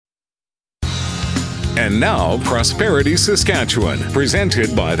And now, Prosperity Saskatchewan,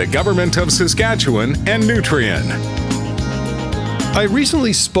 presented by the Government of Saskatchewan and Nutrien. I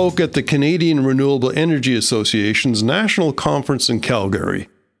recently spoke at the Canadian Renewable Energy Association's National Conference in Calgary.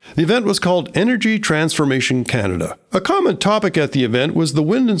 The event was called Energy Transformation Canada. A common topic at the event was the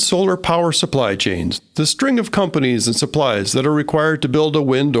wind and solar power supply chains, the string of companies and supplies that are required to build a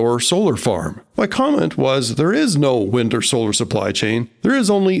wind or solar farm. My comment was there is no wind or solar supply chain. There is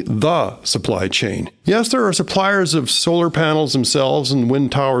only the supply chain. Yes, there are suppliers of solar panels themselves and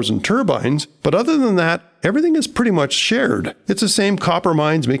wind towers and turbines, but other than that, everything is pretty much shared. It's the same copper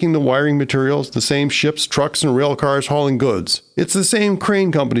mines making the wiring materials, the same ships, trucks, and rail cars hauling goods. It's the same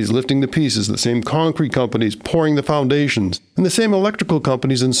crane companies lifting the pieces, the same concrete companies pouring the foundations, and the same electrical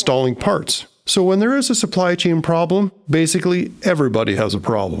companies installing parts. So when there is a supply chain problem, basically everybody has a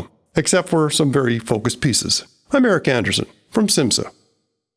problem, except for some very focused pieces. I'm Eric Anderson from SIMSA.